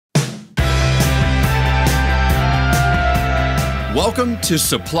Welcome to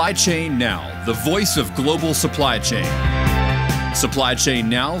Supply Chain Now, the voice of global supply chain. Supply Chain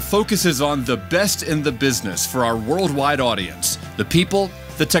Now focuses on the best in the business for our worldwide audience, the people,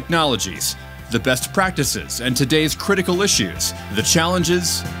 the technologies, the best practices, and today's critical issues, the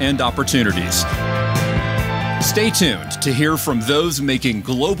challenges and opportunities. Stay tuned to hear from those making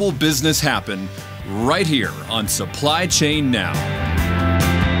global business happen right here on Supply Chain Now.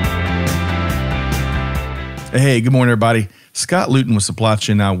 Hey, good morning, everybody. Scott Luton with Supply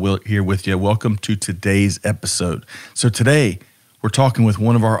Chain Now here with you. Welcome to today's episode. So today, we're talking with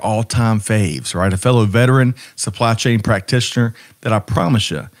one of our all-time faves, right? A fellow veteran supply chain practitioner that I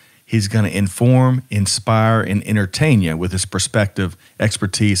promise you, he's going to inform, inspire, and entertain you with his perspective,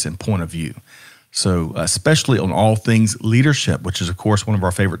 expertise, and point of view. So especially on all things leadership, which is, of course, one of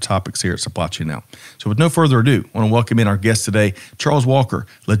our favorite topics here at Supply Chain Now. So with no further ado, I want to welcome in our guest today, Charles Walker,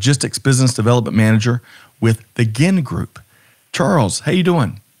 Logistics Business Development Manager with the Ginn Group. Charles, how you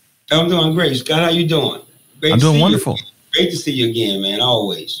doing? I'm doing great. Scott, how you doing? I'm doing wonderful. Great to see you again, man,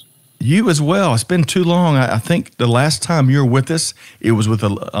 always. You as well. It's been too long. I think the last time you were with us, it was with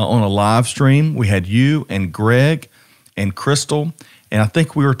on a live stream. We had you and Greg and Crystal, and I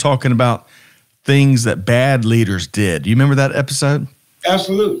think we were talking about things that bad leaders did. Do you remember that episode?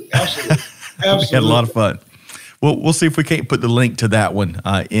 Absolutely. We had a lot of fun. Well, we'll see if we can't put the link to that one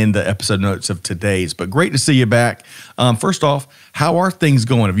in the episode notes of today's. But great to see you back. First off, how are things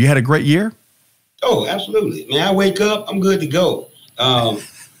going? Have you had a great year? Oh, absolutely. Man, I wake up, I'm good to go. I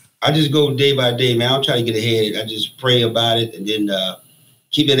just go day by day, man. I don't try to get ahead. I just pray about it and then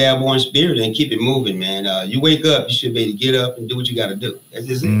keep that airborne spirit and keep it moving, man. You wake up, you should be able to get up and do what you got to do. That's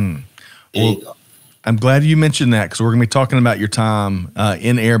just it. There you go. I'm glad you mentioned that because we're going to be talking about your time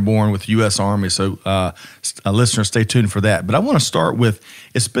in airborne with the U.S. Army. So listeners, stay tuned for that. But I want to start with,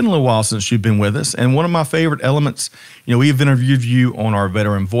 it's been a little while since you've been with us. And one of my favorite elements, we've interviewed you on our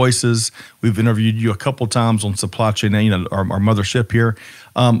Veteran Voices. We've interviewed you a couple of times on Supply Chain, our mothership here.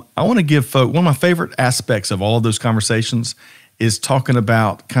 I want to give folks, one of my favorite aspects of all of those conversations is talking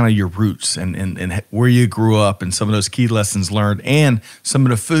about kind of your roots and where you grew up and some of those key lessons learned and some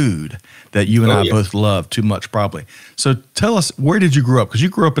of the food that you and I both love too much probably. So tell us, where did you grow up? Because you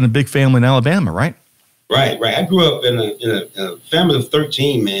grew up in a big family in Alabama, right? Right. I grew up in a family of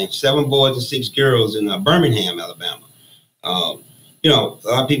 13, man, 7 boys and 6 girls in Birmingham, Alabama. A lot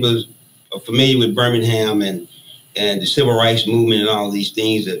of people are familiar with Birmingham and the civil rights movement and all these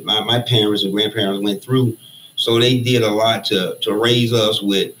things that my parents and grandparents went through. So they did a lot to raise us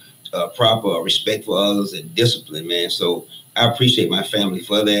with proper respect for others and discipline, man. So I appreciate my family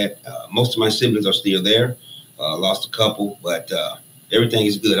for that. Most of my siblings are still there. Lost a couple, but everything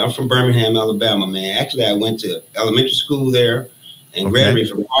is good. I'm from Birmingham, Alabama, man. Actually, I went to elementary school there and graduated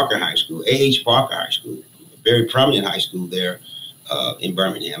from Parker High School, A.H. Parker High School, a very prominent high school there in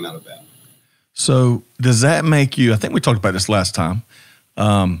Birmingham, Alabama. So does that make you, I think we talked about this last time,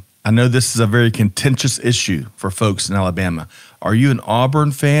 I know this is a very contentious issue for folks in Alabama. Are you an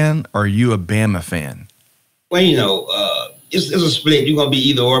Auburn fan or are you a Bama fan? Well, it's a split. You're gonna be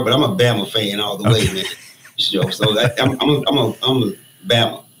either or, but I'm a Bama fan all the way, man. So I'm a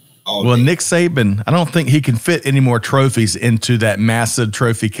Bama. Well, Nick Saban, I don't think he can fit any more trophies into that massive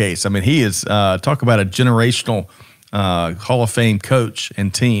trophy case. I mean, he is talk about a generational Hall of Fame coach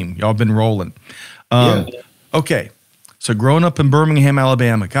and team. Y'all been rolling. Okay. So growing up in Birmingham,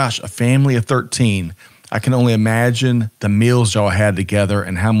 Alabama, gosh, a family of 13, I can only imagine the meals y'all had together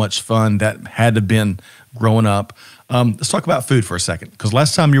and how much fun that had to have been growing up. Let's talk about food for a second, because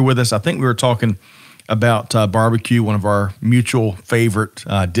last time you were with us, I think we were talking about barbecue, one of our mutual favorite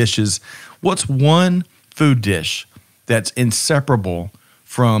dishes. What's one food dish that's inseparable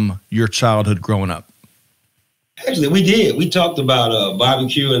from your childhood growing up? Actually, we did. We talked about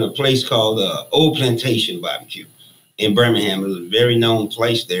barbecue in a place called Old Plantation Barbecue in Birmingham. It was a very known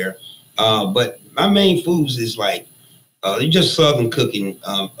place there. But my main foods is like, just Southern cooking,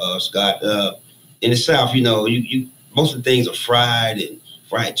 Scott. In the South, you most of the things are fried and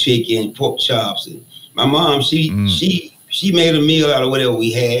fried chicken, pork chops. And my mom, she made a meal out of whatever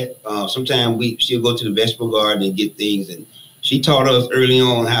we had. Sometimes she'll go to the vegetable garden and get things. And she taught us early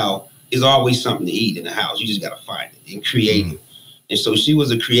on how there's always something to eat in the house. You just got to find it and create it. And so she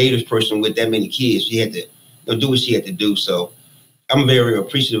was a creative person with that many kids. She had to do what she had to do. So I'm very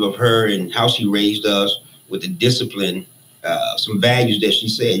appreciative of her and how she raised us with the discipline, some values that she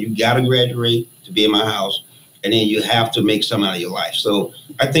said. You got to graduate to be in my house, and then you have to make something out of your life. So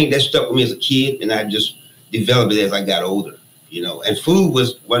I think that stuck with me as a kid, and I just developed it as I got older, And food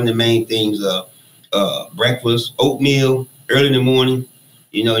was one of the main things, breakfast, oatmeal, early in the morning,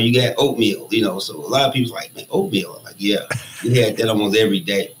 You got oatmeal, so a lot of people's like, man, oatmeal. I'm like, yeah, we had that almost every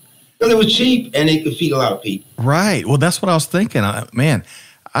day. Because it was cheap and it could feed a lot of people. Right. Well, that's what I was thinking. Man,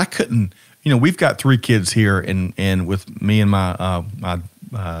 I couldn't, we've got 3 kids here and with me and my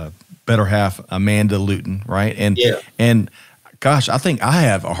better half, Amanda Luton, right? And gosh, I think I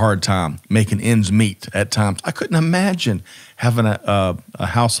have a hard time making ends meet at times. I couldn't imagine having a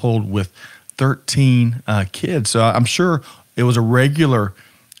household with 13 kids. So I'm sure it was a regular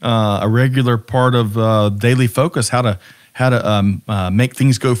part of daily focus how to make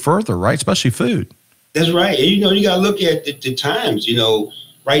things go further, right? Especially food. That's right. And, you got to look at the times.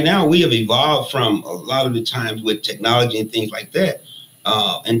 Right now we have evolved from a lot of the times with technology and things like that,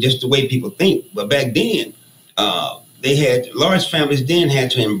 and just the way people think. But back then, they had large families. Then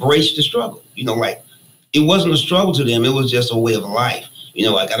had to embrace the struggle. Like it wasn't a struggle to them. It was just a way of life.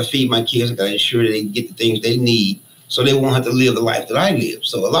 I got to feed my kids. I got to ensure that they get the things they need, so they won't have to live the life that I live.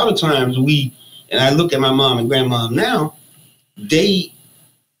 So a lot of times and I look at my mom and grandmom now, they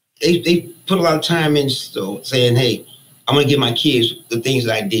put a lot of time in saying, hey, I'm going to give my kids the things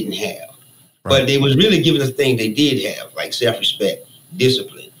that I didn't have. Right. But they was really giving us things they did have, like self-respect,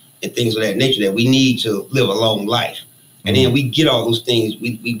 discipline, and things of that nature that we need to live a long life. And then we get all those things,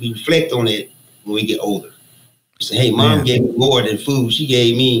 we reflect on it when we get older. We say, hey, mom gave me more than food. She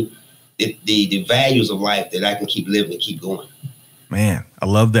gave me the values of life that I can keep living and keep going. Man, I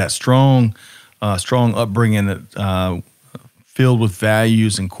love that. Strong upbringing that filled with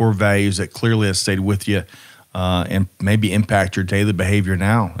values and core values that clearly has stayed with you and maybe impact your daily behavior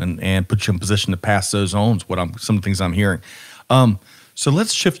now and put you in position to pass those on. Some of the things I'm hearing. So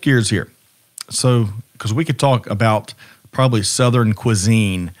let's shift gears here. So, because we could talk about probably Southern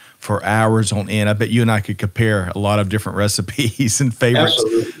cuisine for hours on end. I bet you and I could compare a lot of different recipes and favorites.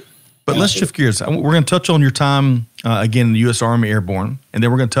 Absolutely. But let's shift gears. We're going to touch on your time, again, in the U.S. Army Airborne, and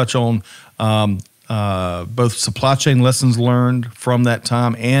then we're going to touch on both supply chain lessons learned from that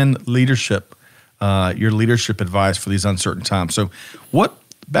time and leadership, your leadership advice for these uncertain times. So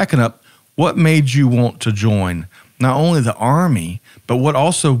backing up, what made you want to join not only the Army, but what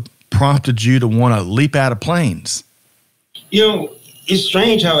also prompted you to want to leap out of planes? It's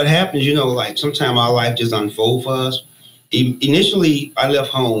strange how it happens, like sometimes our life just unfolds for us. Initially, I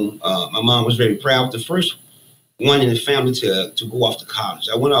left home. My mom was very proud. I was the first one in the family to go off to college.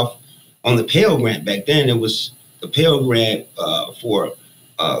 I went off on the Pell Grant. Back then, it was the Pell Grant for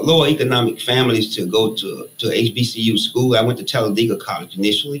lower economic families to go to HBCU school. I went to Talladega College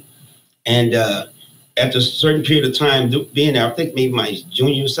initially. And after a certain period of time being there, I think maybe my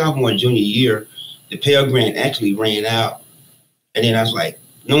sophomore, junior year, the Pell Grant actually ran out. And then I was like,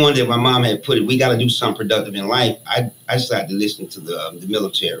 knowing that my mom had put it, we got to do something productive in life, I decided to listen to the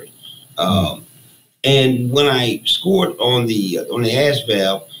military. And when I scored on the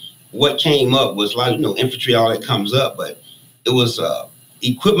ASVAB, what came up was a lot of, infantry, all that comes up, but it was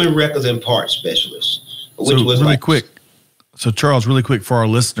equipment records and parts specialist, which was really quick. So Charles, really quick for our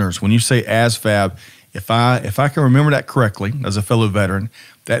listeners, when you say ASVAB, if I can remember that correctly, as a fellow veteran,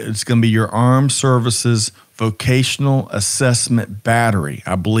 that it's going to be your Armed Services Vocational Assessment Battery,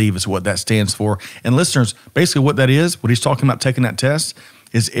 I believe is what that stands for. And listeners, basically what that is, what he's talking about taking that test,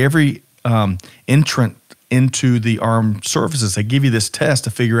 is every entrant into the armed services, they give you this test to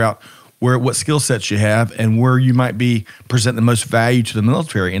figure out what skill sets you have and where you might be presenting the most value to the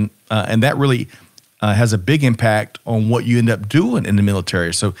military. And that really has a big impact on what you end up doing in the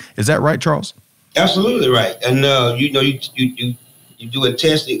military. So is that right, Charles? Absolutely right. And you do a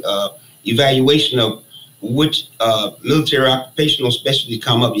test evaluation of which military occupational specialties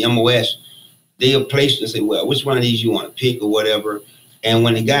come up, the MOS. They'll place and say, well, which one of these you want to pick or whatever. And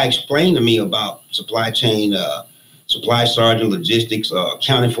when the guy explained to me about supply chain, supply sergeant, logistics,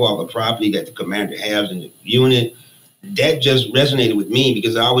 accounting for all the property that the commander has in the unit, that just resonated with me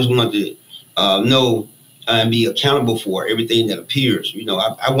because I always wanted to know and be accountable for everything that appears.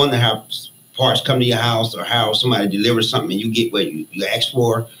 I wonder how parts come to your house or how somebody delivers something and you get what you asked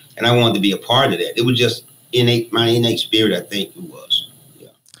for. And I wanted to be a part of that. It was just my innate spirit, I think it was. Yeah.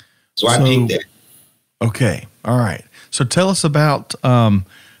 So I picked that. Okay. All right. So tell us about some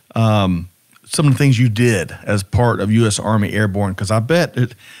of the things you did as part of U.S. Army Airborne, because I bet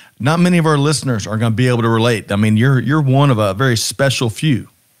not many of our listeners are going to be able to relate. I mean, you're one of a very special few.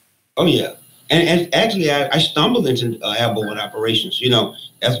 Oh, yeah. And actually, I stumbled into airborne operations.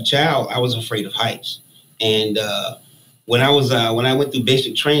 As a child, I was afraid of heights. And when I went through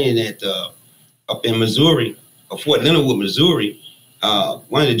basic training up in Missouri, Fort Leonard Wood, Missouri,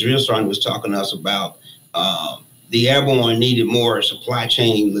 one of the drill sergeants was talking to us about the airborne needed more supply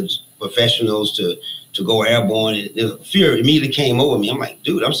chain professionals to go airborne. And the fear immediately came over me. I'm like,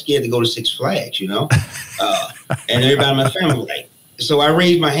 dude, I'm scared to go to Six Flags, you know? And everybody in my family was like, so I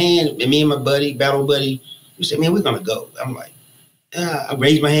raised my hand, and me and my buddy, battle buddy, we said, man, we're going to go. I'm like, I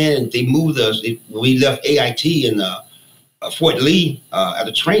raised my hand, and they moved us. We left AIT in Fort Lee at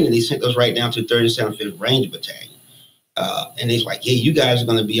the training. They sent us right down to 37th Ranger Battalion. And they's like, yeah, you guys are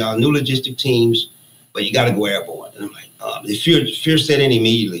going to be our new logistic teams, but you got to go airborne. And I'm like, the fear set in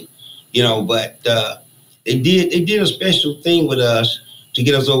immediately, you know, but they did a special thing with us to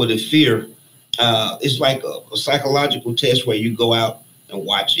get us over the fear. It's like a psychological test where you go out and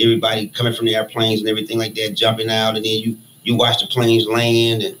watch everybody coming from the airplanes and everything like that, jumping out, and then you watch the planes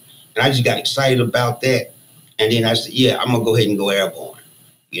land, and I just got excited about that. And then I said, yeah, I'm gonna go ahead and go airborne.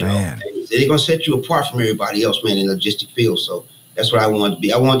 You know, and they're gonna set you apart from everybody else, man, in the logistic field. So that's what I wanted to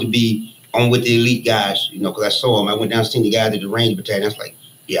be. I wanted to be on with the elite guys, you know, because I saw them. I went down to see the guys at the Ranger Battalion. I was like,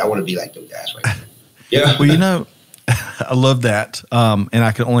 yeah, I want to be like them guys right there. Yeah. Well, you know, I love that, and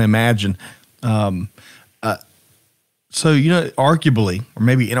I can only imagine. So, you know, arguably, or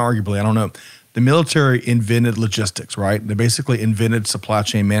maybe inarguably, I don't know, the military invented logistics, right? They basically invented supply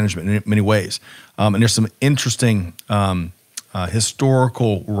chain management in many ways. And there's some interesting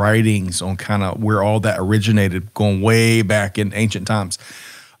historical writings on kind of where all that originated, going way back in ancient times.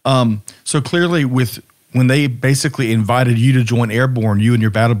 So clearly when they basically invited you to join airborne, you and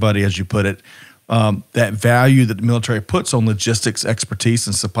your battle buddy, as you put it, that value that the military puts on logistics expertise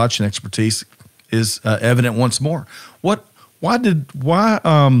and supply chain expertise is evident once more. Why did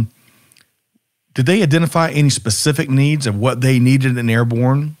they identify any specific needs of what they needed in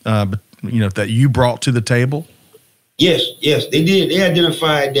airborne, you know, that you brought to the table? Yes, they did. They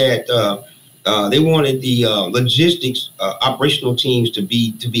identified that they wanted the logistics operational teams to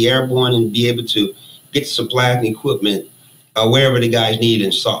be airborne and be able to get supplies and equipment wherever the guys needed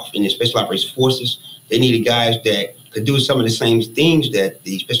in SOF. In the Special Operations Forces, they needed guys that could do some of the same things that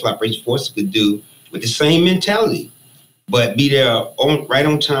the Special Operations Forces could do with the same mentality, but be there right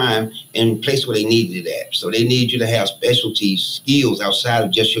on time and place where they needed it at. So they need you to have specialty skills outside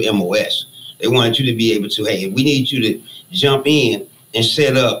of just your MOS. They wanted you to be able to, hey, we need you to jump in and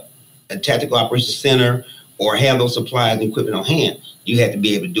set up a tactical operations center or have those supplies and equipment on hand. You had to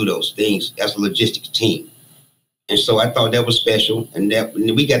be able to do those things as a logistics team. And so I thought that was special, and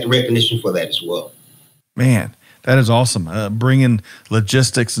we got the recognition for that as well. Man, that is awesome. Bringing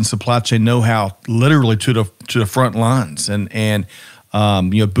logistics and supply chain know-how literally to the front lines, and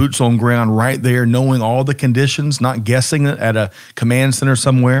you know, boots on ground right there, knowing all the conditions, not guessing it at a command center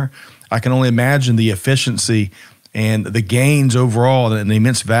somewhere. I can only imagine the efficiency and the gains overall and the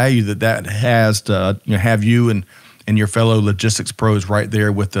immense value that has to have you and your fellow logistics pros right there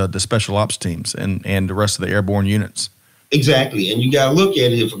with the special ops teams and the rest of the airborne units. Exactly. And you got to look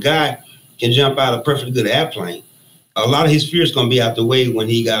at it. If a guy can jump out a perfectly good airplane, a lot of his fear is going to be out the way when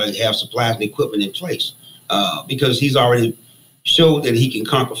he got to have supplies and equipment in place, because he's already showed that he can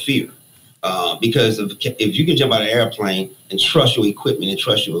conquer fear. Because if you can jump out of an airplane and trust your equipment and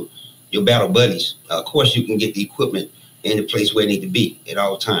trust your battle buddies, of course you can get the equipment in the place where it needs to be at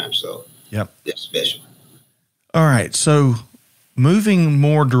all times. So yep, that's special. All right, so moving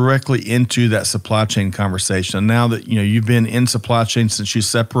more directly into that supply chain conversation. Now that you've been in supply chain since you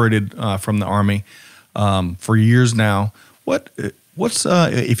separated from the Army for years now, what's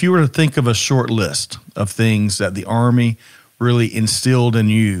if you were to think of a short list of things that the Army really instilled in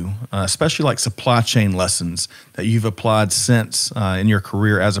you, especially like supply chain lessons that you've applied since in your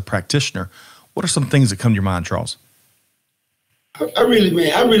career as a practitioner, what are some things that come to your mind, Charles? I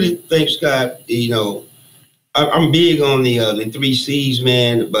really think, Scott, I'm big on the 3 C's,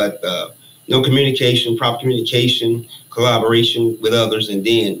 man, but communication, proper communication, collaboration with others, and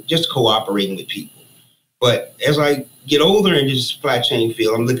then just cooperating with people. But as I get older in this supply chain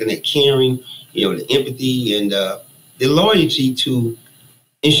field, I'm looking at caring, the empathy and the loyalty to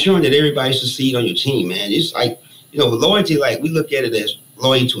ensuring that everybody succeeds on your team, man. It's like, loyalty, like we look at it as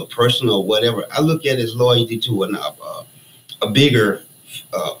loyalty to a person or whatever. I look at it as loyalty to a bigger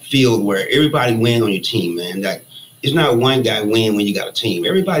field where everybody win on your team, man. Like, it's not one guy win when you got a team.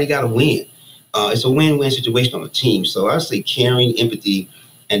 Everybody got to win. It's a win-win situation on a team. So I say caring, empathy,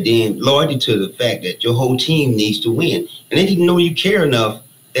 and then loyalty to the fact that your whole team needs to win. And they didn't know you care enough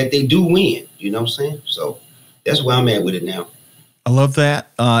that they do win. You know what I'm saying? So that's where I'm at with it now. I love that.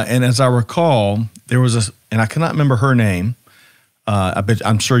 And as I recall, there was and I cannot remember her name.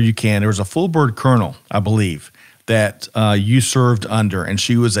 I'm sure you can. There was a full bird colonel, I believe, that you served under, and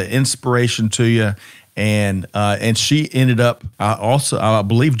she was an inspiration to you. And she ended up also, I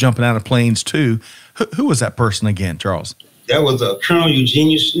believe, jumping out of planes too. Who was that person again, Charles? That was Colonel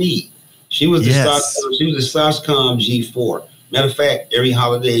Eugenia Sneed. She was the Yes. she was the SOSCOM G4. Matter of fact, every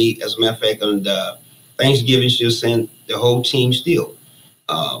holiday, as a matter of fact, on Thanksgiving, she'll send the whole team still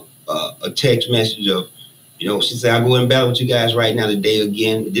a text message of, she said, I'll go in battle with you guys right now today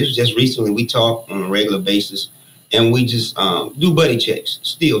again. This was just recently. We talk on a regular basis, and we just do buddy checks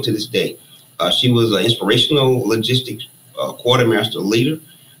still to this day. She was an inspirational logistics quartermaster leader,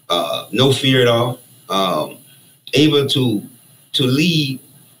 no fear at all, able to lead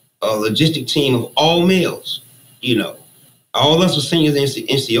a logistic team of all males. All of us were seniors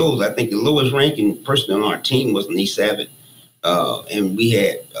NCOs. I think the lowest ranking person on our team was an E7. And we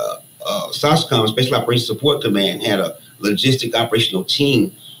had SOSCOM, Special Operations Support Command, had a logistic operational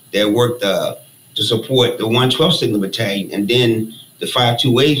team that worked to support the 112th Signal Battalion and then the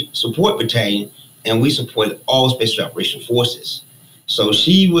 528 Support Battalion, and we supported all Special Operations Forces. So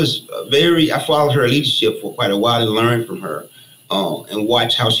she was I followed her leadership for quite a while and learned from her and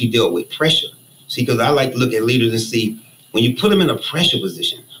watch how she dealt with pressure. See, because I like to look at leaders and see, when you put them in a pressure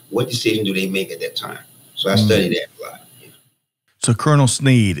position, what decision do they make at that time? So I studied that a lot. So Colonel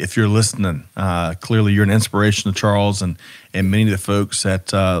Sneed, if you're listening, clearly you're an inspiration to Charles and many of the folks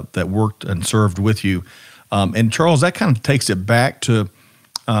that worked and served with you. And Charles, that kind of takes it back to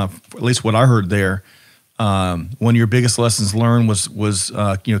at least what I heard there. One of your biggest lessons learned was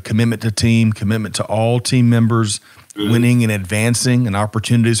commitment to team, commitment to all team members, winning and advancing, and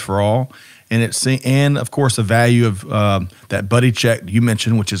opportunities for all. And of course the value of that buddy check you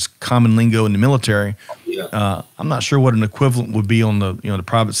mentioned, which is common lingo in the military. Yeah. I'm not sure what an equivalent would be on the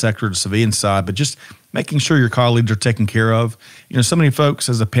private sector, the civilian side, but just making sure your colleagues are taken care of. So many folks,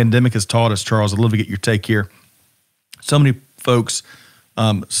 as the pandemic has taught us, Charles, I'd love to get your take here. So many folks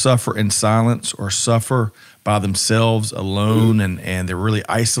suffer in silence or suffer by themselves alone, and they're really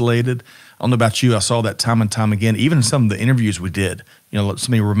isolated. I don't know about you. I saw that time and time again, even in some of the interviews we did, so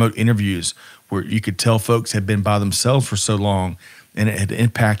many remote interviews where you could tell folks had been by themselves for so long and it had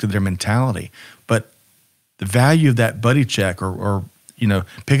impacted their mentality. But the value of that buddy check or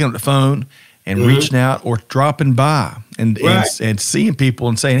picking up the phone and reaching out or dropping by and seeing people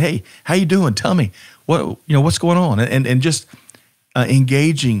and saying, hey, how you doing? Tell me what's going on. And just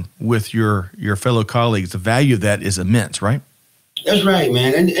engaging with your fellow colleagues, the value of that is immense, right? That's right,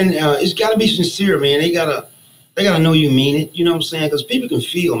 man. And it's got to be sincere, man. They gotta know you mean it. You know what I'm saying? Because people can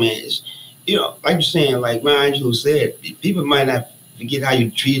feel, man. It's, like you're saying, like Maya Angelou said, people might not forget how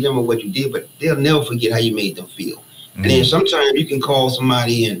you treated them or what you did, but they'll never forget how you made them feel. And then sometimes you can call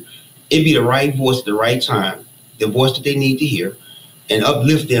somebody and it'd be the right voice at the right time, the voice that they need to hear, and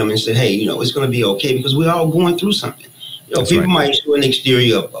uplift them and say, hey, it's going to be okay, because we're all going through something. People might show an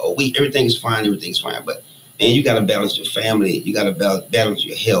exterior of, everything's fine, but and you got to balance your family. You got to balance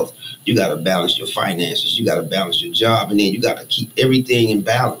your health. You got to balance your finances. You got to balance your job. And then you got to keep everything in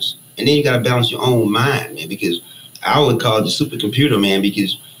balance. And then you got to balance your own mind, man, because I would call it the supercomputer, man,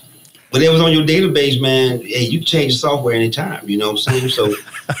 because whatever's on your database, man, hey, you can change the software anytime. You know what I'm saying? So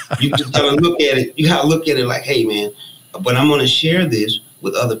you just got to look at it. You got to look at it like, hey, man, but I'm going to share this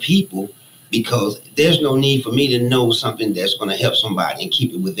with other people, because there's no need for me to know something that's going to help somebody and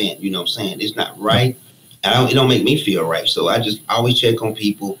keep it within. You know what I'm saying? It's not right. It don't make me feel right. So I just always check on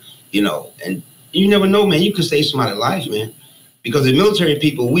people, and you never know, man. You could save somebody's life, man, because the military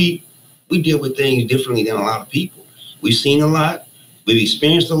people, we deal with things differently than a lot of people. We've seen a lot. We've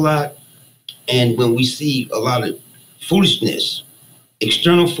experienced a lot. And when we see a lot of foolishness,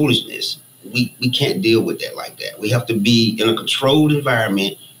 external foolishness, we can't deal with that like that. We have to be in a controlled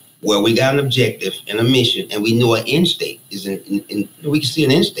environment where we got an objective and a mission, and we know an end state is we can see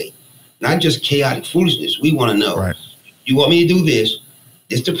an end state. Not just chaotic foolishness. We want to know, right, you want me to do this,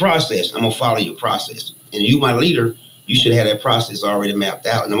 it's the process. I'm going to follow your process. And you, my leader, you should have that process already mapped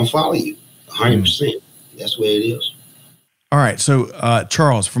out, and I'm going to follow you 100%. That's where it is. All right. So,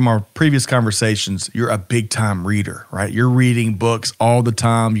 Charles, from our previous conversations, you're a big-time reader, right? You're reading books all the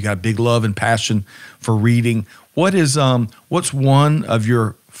time. You got a big love and passion for reading. What's one of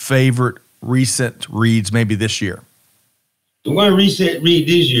your favorite recent reads maybe this year? The one recent read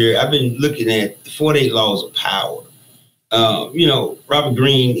this year, I've been looking at the 48 Laws of Power. Robert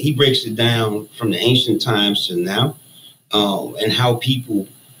Greene, he breaks it down from the ancient times to now, and how people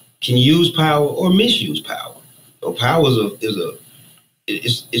can use power or misuse power. So power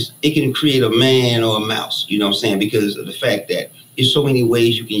it can create a man or a mouse, you know what I'm saying, because of the fact that there's so many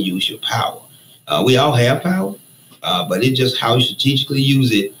ways you can use your power. We all have power, but it's just how you strategically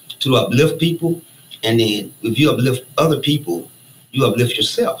use it to uplift people. And then if you uplift other people, you uplift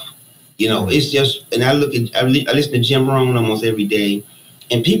yourself. It's just, and I listen to Jim Rohn almost every day,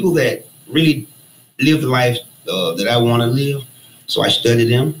 and people that really live the life that I want to live. So I study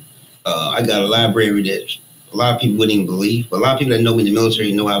them. I got a library that a lot of people wouldn't even believe, but a lot of people that know me in the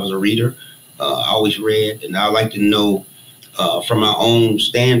military know I was a reader. I always read, and I like to know from my own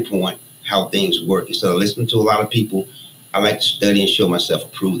standpoint how things work. Instead of listening to a lot of people, I like to study and show myself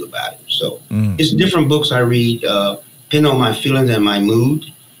approved about it. So it's different books I read, depending on my feelings and my mood.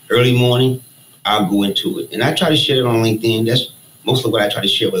 Early morning, I'll go into it. And I try to share it on LinkedIn. That's mostly what I try to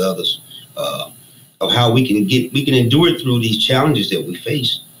share with others, of how we can endure through these challenges that we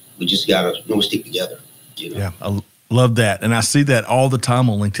face. We just got to stick together. Yeah, I love that. And I see that all the time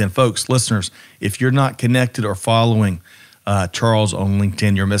on LinkedIn. Folks, listeners, if you're not connected or following Charles on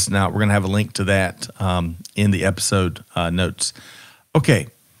LinkedIn, you're missing out. We're going to have a link to that in the episode notes. Okay,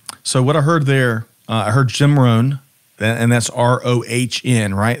 so what I heard there, I heard Jim Rohn, and that's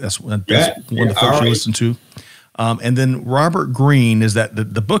R-O-H-N, right? That's one of the folks you listen to. And then Robert Greene, is that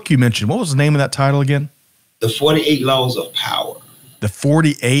the book you mentioned? What was the name of that title again? The 48 Laws of Power. The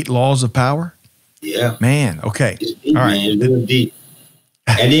 48 Laws of Power? Yeah. Man, okay. It's deep, all right. Man. It's really deep.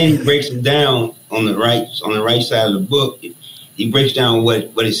 And then he breaks it down on the right side of the book. He breaks down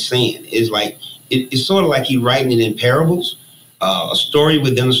what it's saying. It's like it's sort of like he's writing it in parables, a story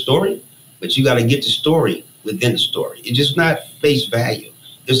within a story, but you got to get the story within the story. It's just not face value.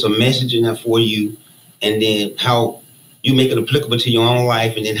 There's a message in there for you, and then how you make it applicable to your own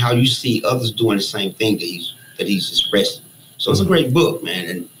life, and then how you see others doing the same thing that he's expressing. So it's a great book,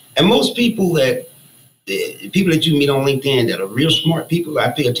 man. And most people the people that you meet on LinkedIn that are real smart people, I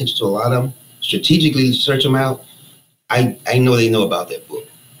pay attention to a lot of them, strategically search them out. I know they know about that book.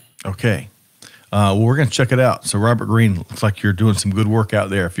 Okay. Well, we're going to check it out. So Robert Greene, looks like you're doing some good work out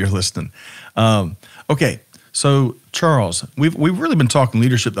there if you're listening. Okay. So Charles, we've really been talking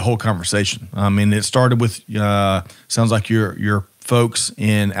leadership the whole conversation. I mean, it started with, sounds like your folks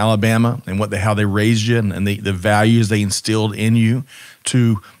in Alabama and how they raised you and the values they instilled in you,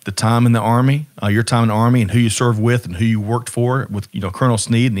 to the time in the Army, your time in the Army, and who you served with and who you worked for with, Colonel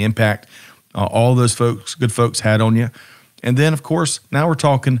Sneed, and the impact all those good folks had on you. And then, of course, now we're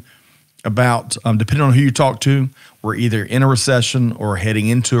talking about, depending on who you talk to, we're either in a recession or heading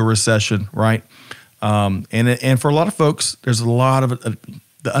into a recession, right? And for a lot of folks, there's a lot of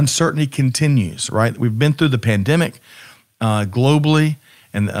the uncertainty continues, right? We've been through the pandemic globally,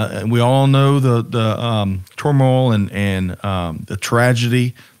 and we all know the turmoil and the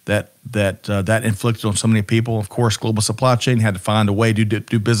tragedy that inflicted on so many people. Of course, global supply chain had to find a way to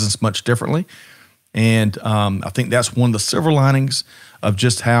do business much differently, and I think that's one of the silver linings of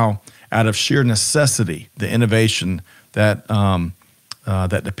just how, out of sheer necessity, the innovation that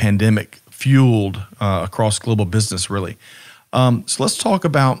the pandemic fueled across global business, really. So let's talk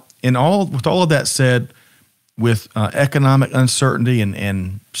about, with all of that said, with economic uncertainty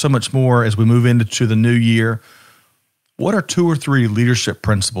and so much more as we move into the new year, what are 2 or 3 leadership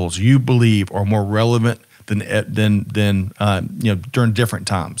principles you believe are more relevant than during different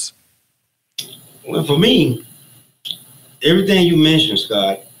times? Well, for me, everything you mentioned,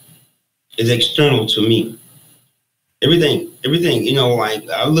 Scott, is external to me. Everything. Like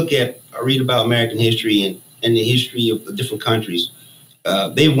I read about American history and the history of the different countries.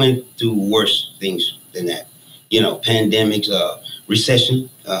 They went through worse things than that. Pandemics, recession,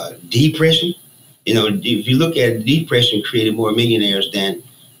 depression. If you look at depression, created more millionaires than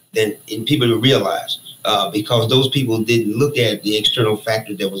people realize, because those people didn't look at the external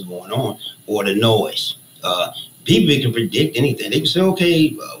factor that was going on or the noise. People can predict anything. They can say,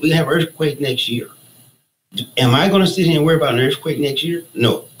 okay, we have an earthquake next year. Am I going to sit here and worry about an earthquake next year?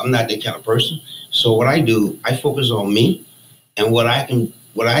 No, I'm not that kind of person. So what I do, I focus on me and what I can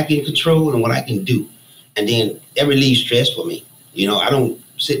control and what I can do. And then that relieves stress for me. I don't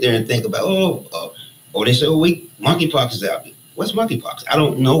sit there and think about, they say, monkeypox is out there. What's monkeypox? I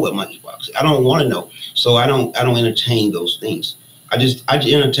don't know what monkeypox is. I don't want to know. So I don't entertain those things. I just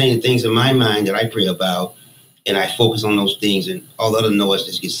entertain the things in my mind that I pray about, and I focus on those things, and all the other noise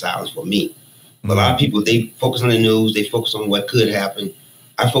just gets silenced for me. But a lot of people, they focus on the news, they focus on what could happen.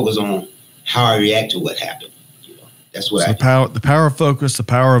 I focus on how I react to what happened. That's what the power of focus, the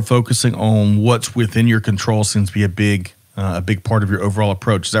power of focusing on what's within your control seems to be a big part of your overall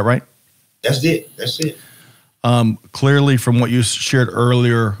approach. Is that right? That's it. Clearly, from what you shared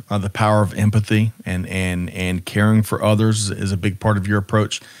earlier, the power of empathy and caring for others is a big part of your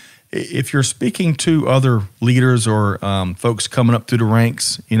approach. If you're speaking to other leaders or folks coming up through the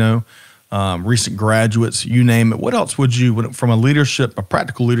ranks, recent graduates, you name it, what else would you, from a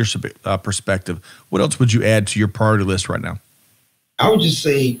practical leadership perspective, what else would you add to your priority list right now? I would just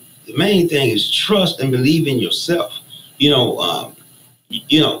say the main thing is trust and believe in yourself. We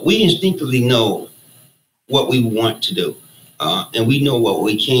instinctively know what we want to do. and we know what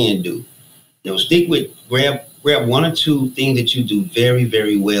we can do. Stick with grab one or two things that you do very,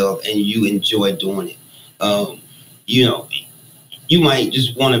 very well, and you enjoy doing it. You might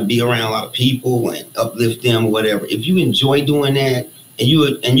just want to be around a lot of people and uplift them or whatever. If you enjoy doing that, and you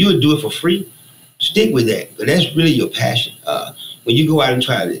would do it for free, stick with that. But that's really your passion. When you go out and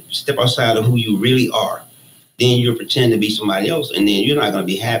try to step outside of who you really are, then you're pretending to be somebody else, and then you're not going to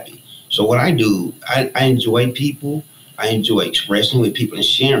be happy. So what I do, I enjoy people. I enjoy expressing with people and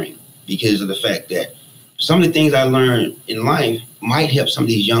sharing, because of the fact that some of the things I learned in life might help some of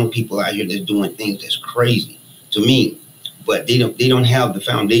these young people out here that's doing things that's crazy to me, but they don't have the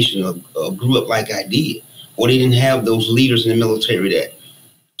foundation of grew up like I did, or they didn't have those leaders in the military that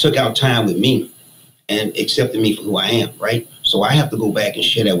took out time with me and accepted me for who I am, right? So I have to go back and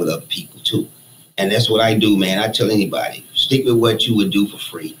share that with other people too. And that's what I do, man. I tell anybody, stick with what you would do for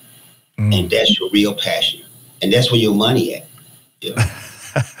free. And that's your real passion. And that's where your money at. Yeah.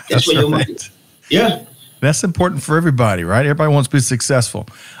 That's where your money. Yeah. That's important for everybody, right? Everybody wants to be successful.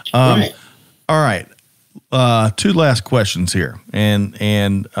 Right. All right. Two last questions here. And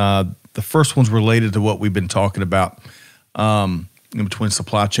the first one's related to what we've been talking about in between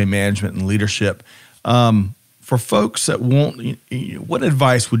supply chain management and leadership. For folks that what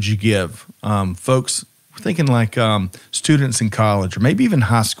advice would you give folks, we're thinking like students in college or maybe even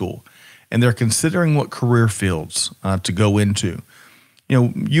high school, and they're considering what career fields to go into?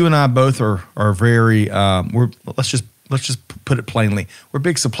 You and I both are very let's just put it plainly, we're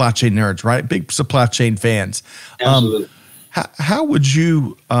big supply chain nerds, right? Big supply chain fans. Absolutely. How would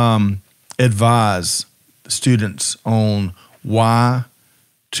you advise students on why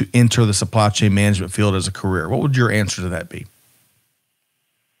to enter the supply chain management field as a career? What would your answer to that be?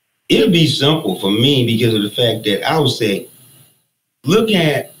 It'll be simple for me because of the fact that I would say, look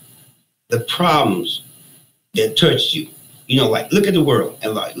at the problems that touched you. Like look at the world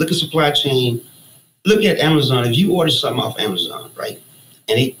and like look at supply chain. Look at Amazon. If you order something off Amazon, right,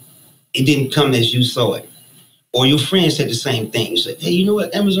 and it didn't come as you saw it, or your friend said the same thing. You said, hey, you know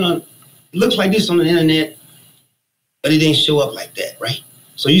what? Amazon looks like this on the internet, but it didn't show up like that, right?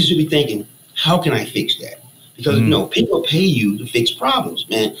 So you should be thinking, how can I fix that? Because people pay you to fix problems,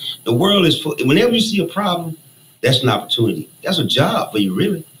 man. The world is full. Whenever you see a problem, that's an opportunity. That's a job for you,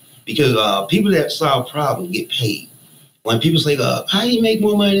 really, because people that solve problems get paid. When people say, how do you make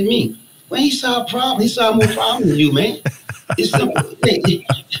more money than me? Well, he solved problems. He solved more problems than you, man. It's simple.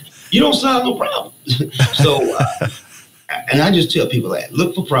 You don't solve no problem. So, and I just tell people that,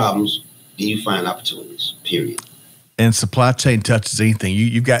 look for problems, then you find opportunities, period. And supply chain touches anything.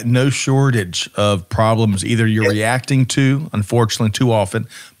 You've got no shortage of problems either you're reacting to, unfortunately, too often,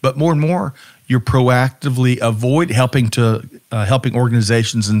 but more and more, you're proactively helping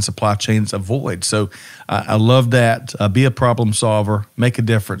organizations and supply chains avoid. So I love that. Be a problem solver, make a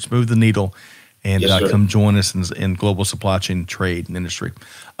difference, move the needle, and come join us in global supply chain trade and industry.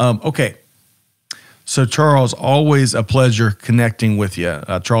 Okay. So Charles, always a pleasure connecting with you.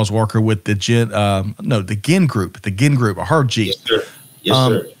 Charles Walker with the Ginn Group, a hard G. Yes, sir. Yes,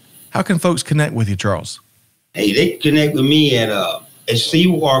 sir. How can folks connect with you, Charles? Hey, they connect with me at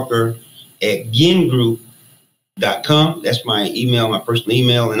cwalker@ginnGroup.com. That's my email, my personal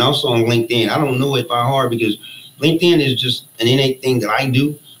email, and also on LinkedIn. I don't know it by heart because LinkedIn is just an innate thing that I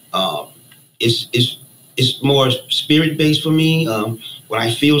do. It's more spirit-based for me. When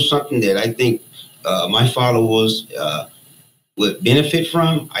I feel something that I think my followers would benefit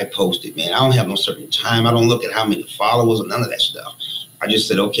from, I post it, man. I don't have no certain time. I don't look at how many followers or none of that stuff. I just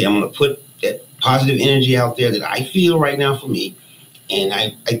said, okay, I'm going to put that positive energy out there that I feel right now for me. And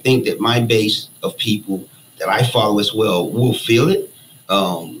I think that my base of people that I follow as well will feel it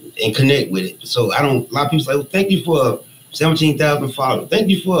and connect with it. So a lot of people say, well, thank you for 17,000 followers. Thank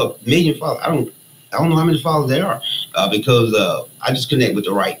you for 1 million followers. I don't know how many followers there are because I just connect with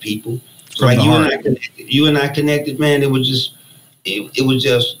the right people. So like you and I connected, man. It was just, I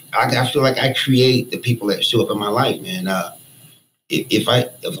feel like I create the people that show up in my life, man. If a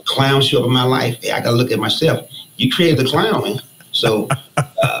clown show up in my life, I gotta look at myself. You created the clown, man. So,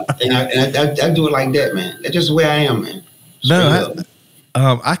 and I do it like that, man. That's just the way I am, man.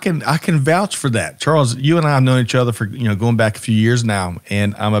 I can vouch for that, Charles. You and I have known each other for going back a few years now,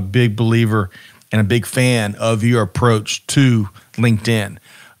 and I'm a big believer and a big fan of your approach to LinkedIn.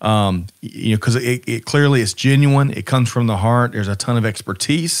 Because it clearly is genuine. It comes from the heart. There's a ton of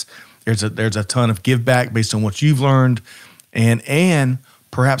expertise. There's a ton of give back based on what you've learned, and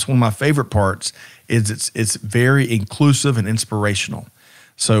perhaps one of my favorite parts is it's very inclusive and inspirational.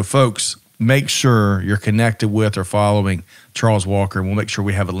 So, folks, make sure you're connected with or following Charles Walker, and we'll make sure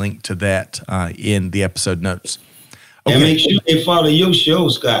we have a link to that in the episode notes. Okay. And make sure they follow your show,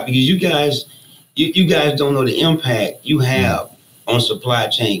 Scott, because you guys don't know the impact you have on supply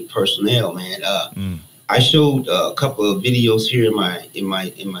chain personnel, man. I showed a couple of videos here in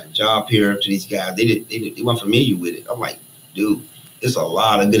my job here to these guys. They weren't familiar with it. I'm like, dude, there's a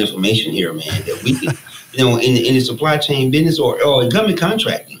lot of good information here, man, that we can, in the supply chain business or government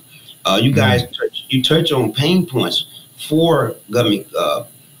contracting. You guys touch on pain points for government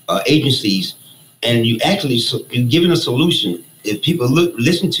agencies, and you're giving a solution. If people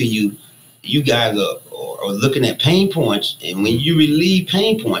listen to you, you guys are looking at pain points, and when you relieve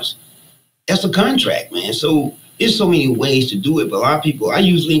pain points, that's a contract, man. So there's so many ways to do it, but a lot of people, I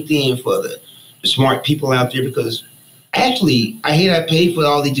use LinkedIn for the smart people out there, because actually I paid for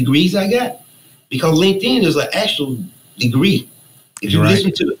all the degrees I got, because LinkedIn is an actual degree. If you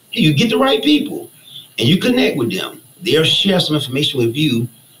listen to it, you get the right people and you connect with them, they'll share some information with you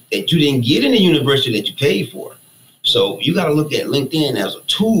that you didn't get in the university that you paid for. So you got to look at LinkedIn as a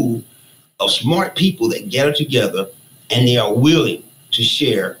tool of smart people that gather together, and they are willing to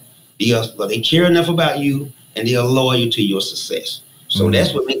share because they care enough about you and they are loyal to your success. So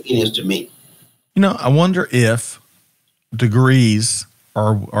that's what LinkedIn is to me. I wonder if degrees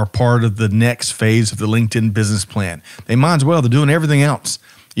are part of the next phase of the LinkedIn business plan. They might as well. They're doing everything else,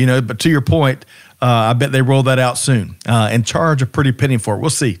 but to your point, I bet they roll that out soon and charge a pretty penny for it. We'll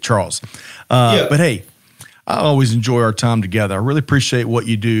see, Charles. But hey, I always enjoy our time together. I really appreciate what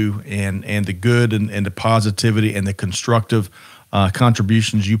you do and the good and the positivity and the constructive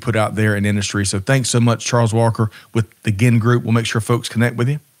contributions you put out there in industry. So thanks so much, Charles Walker with the Ginn Group. We'll make sure folks connect with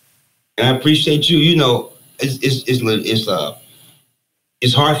you. And I appreciate you.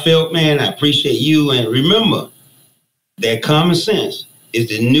 It's heartfelt, man. I appreciate you. And remember that common sense is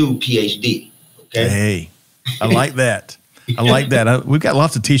the new PhD. Okay. Hey, I like that. I like that. We've got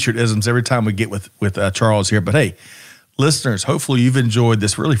lots of T-shirt isms every time we get with Charles here. But hey, listeners, hopefully you've enjoyed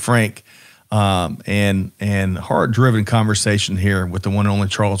this really frank and heart-driven conversation here with the one and only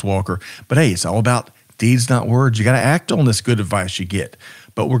Charles Walker. But hey, it's all about deeds, not words. You got to act on this good advice you get.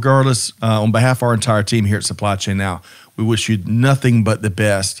 But regardless, on behalf of our entire team here at Supply Chain Now, we wish you nothing but the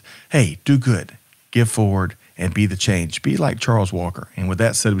best. Hey, do good, give forward, and be the change. Be like Charles Walker. And with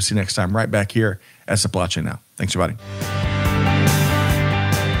that said, we'll see you next time right back here at Supply Chain Now. Thanks, everybody.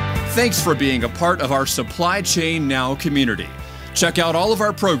 Thanks for being a part of our Supply Chain Now community. Check out all of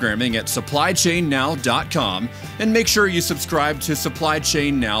our programming at supplychainnow.com and make sure you subscribe to Supply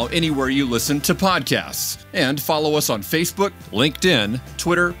Chain Now anywhere you listen to podcasts. And follow us on Facebook, LinkedIn,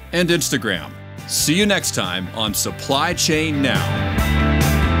 Twitter, and Instagram. See you next time on Supply Chain Now.